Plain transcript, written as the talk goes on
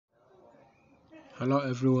Hello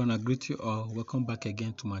everyone, I greet you all. Welcome back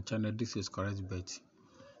again to my channel. This is Correct Bet.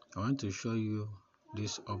 I want to show you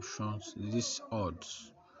these options, these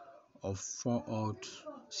odds of 4 odd,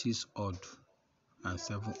 6 odd and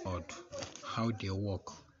 7 odd, how they work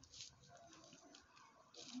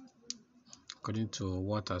according to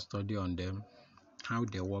what I study on them, how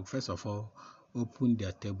they work. First of all, open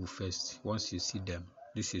their table first. Once you see them,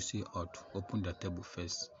 this you see odd, open the table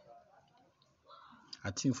first. I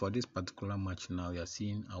think for this particular match now, you are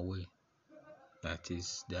seeing away, that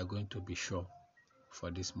is, they are going to be sure for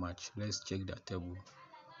this match. Let's check the table.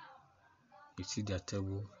 You see their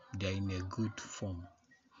table, they are in a good form.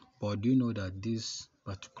 But do you know that this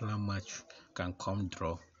particular match can come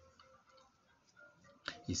draw?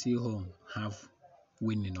 You see home have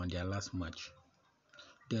winning on their last match,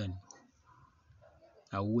 then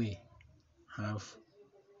away have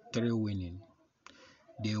 3 winning.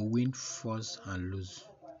 They win first and lose,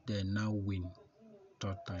 then now win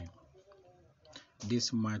third time.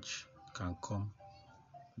 This match can come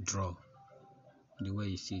draw, the way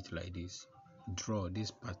you see it like this. Draw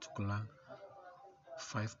this particular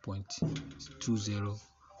 5.20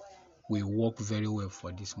 will work very well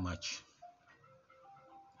for this match.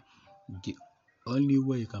 The only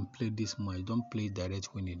way you can play this match, don't play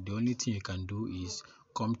direct winning. The only thing you can do is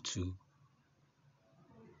come to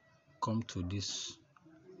this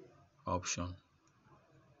option,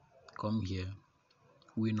 come here,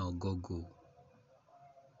 win or go.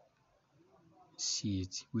 See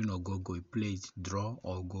it, win or go. You play it draw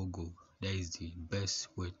or go. That is the best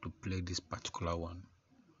way to play this particular one.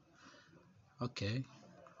 Okay,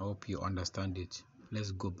 I hope you understand it.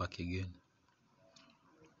 Let's go back again.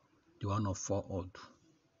 The one of 4 odd.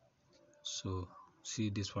 So see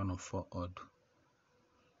this one of 4 odd,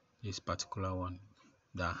 this particular one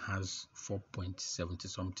that has 4.70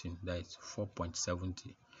 something, that is 4.70.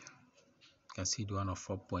 You can see the one of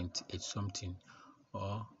 4.8 something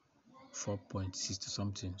or 4.60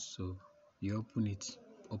 something. So you open it,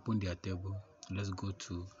 open their table. Let's go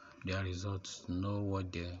to their results, know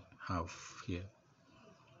what they have here.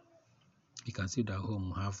 You can see that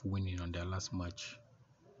home have winning on their last match.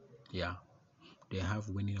 Yeah, they have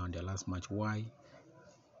winning on their last match. Why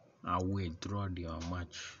away draw their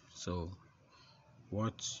match? So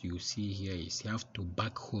what you see here is you have to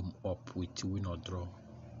back home up with win or draw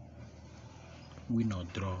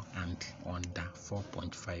and under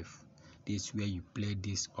 4.5. This is where you play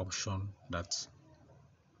this option that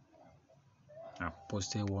I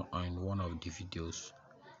posted on one of the videos.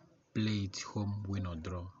 Play it home, win or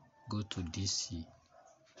draw. Go to DC.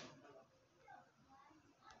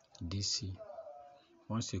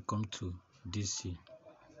 Once you come to DC,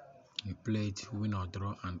 you play it win or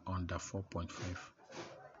draw and under 4.5.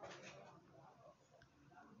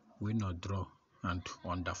 Win or draw and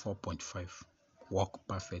under 4.5 work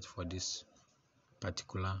perfect for this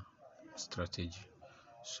particular strategy.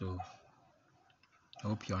 So I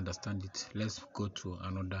hope you understand it. Let's go to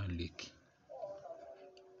another league.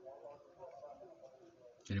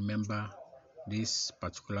 Remember, this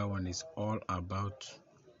particular one is all about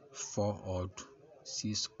 4 odd,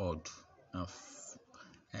 6 odd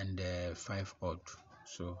and 5 odd.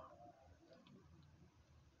 So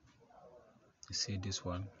you see this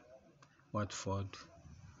one, Watford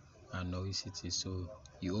and Norwich City. So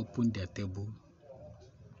you open their table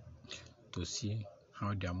to see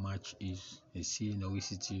how their match is. You see Norwich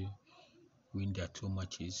City win their 2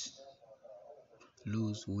 matches,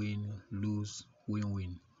 lose, win, lose,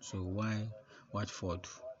 win. So why Watford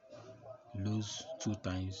lose 2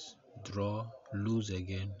 times, draw, lose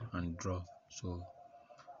again and draw? So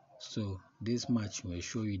this match will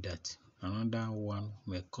show you that another one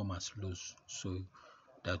may come as lose, so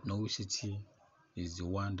that Norwich City is the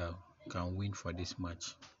one that can win for this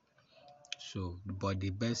match. So but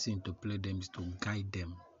the best thing to play them is to guide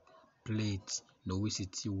them. Play it Norwich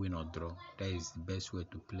City win or draw. That is the best way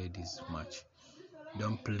to play this match.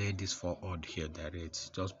 Don't play this for odd here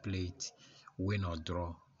direct. Just play it win or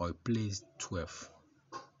draw, or play 12.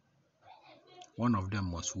 One of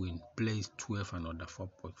them must win. Play 12 and under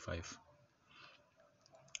 4.5.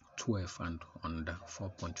 12 and under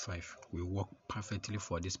 4.5 will work perfectly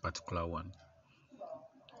for this particular one.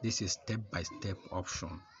 This is step-by-step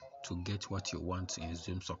option to get what you want in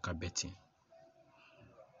Zoom soccer betting.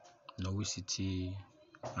 Norwich City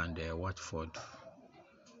and Watford.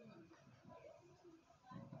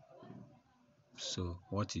 So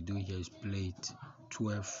what you do here is play it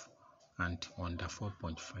 12 and under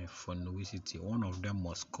 4.5 for Norwich City. One of them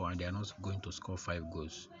must score, and they are not going to score 5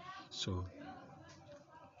 goals. So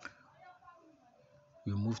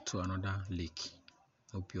we move to another league.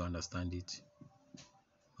 Hope you understand it.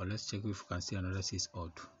 Or let's check if we can see another 6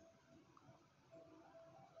 odd.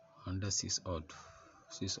 Another 6 odd.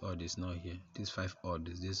 6 odd is not here. This 5 odd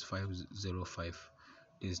is this 505.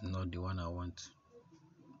 This is not the one I want.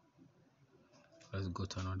 Let's go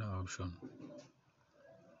to another option.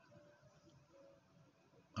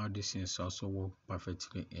 All these things also work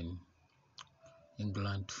perfectly in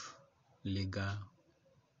England, Liga,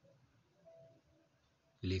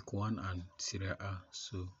 League 1 and Serie A.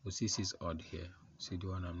 So we see 6 odd here. See the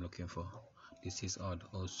one I'm looking for. This is odd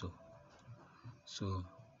also. So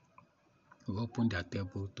we open their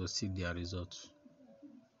table to see their results.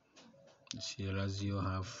 See, Lazio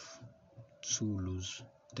have 2 lose,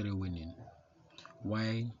 3 winning.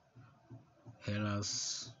 While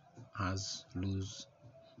Hellas has lose,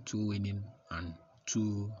 2 winning and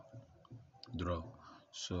 2 draw.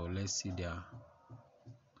 So let's see their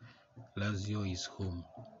Lazio is home,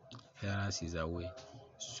 Hellas is away.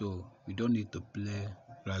 So you don't need to play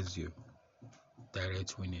Lazio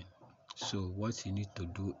direct winning. So what you need to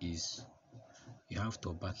do is you have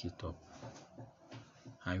to back it up,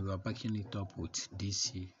 and we are backing it up with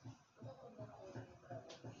DC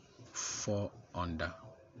 4 under.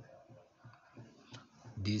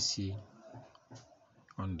 DC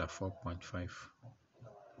under 4.5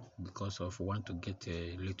 because of want to get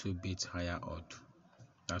a little bit higher odd.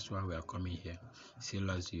 That's why we are coming here. See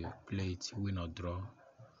Lazio, play it, win or draw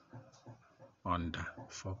under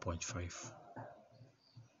 4.5.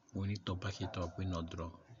 We need to back it up, win or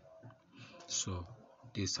draw. So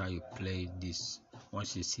this is how you play this.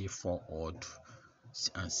 Once you see 4 odd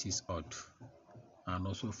and 6 odd and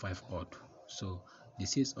also 5 odd, so the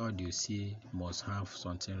 6 odd you see must have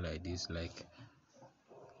something like this, like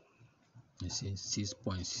you see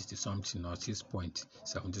 6.60 something or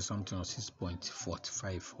 6.70 something or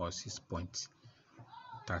 6.45 or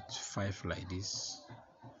 6.35 like this.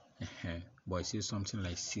 But you see something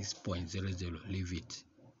like 6.00, leave it.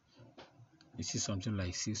 You see something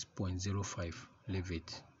like 6.05, leave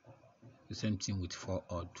it. The same thing with 4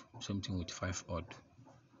 odd, same thing with 5 odd.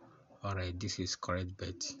 Alright, this is Correct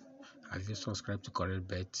Bet. Have you subscribed to Correct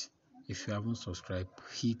Bet? If you haven't subscribed,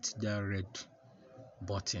 hit that red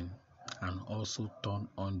button and also turn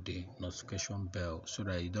on the notification bell so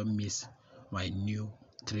that you don't miss my new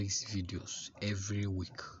tricks videos every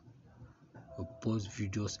week. We post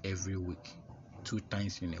videos every week, 2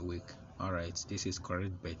 times in a week. Alright, this is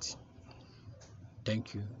Correct Bet.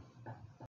 Thank you.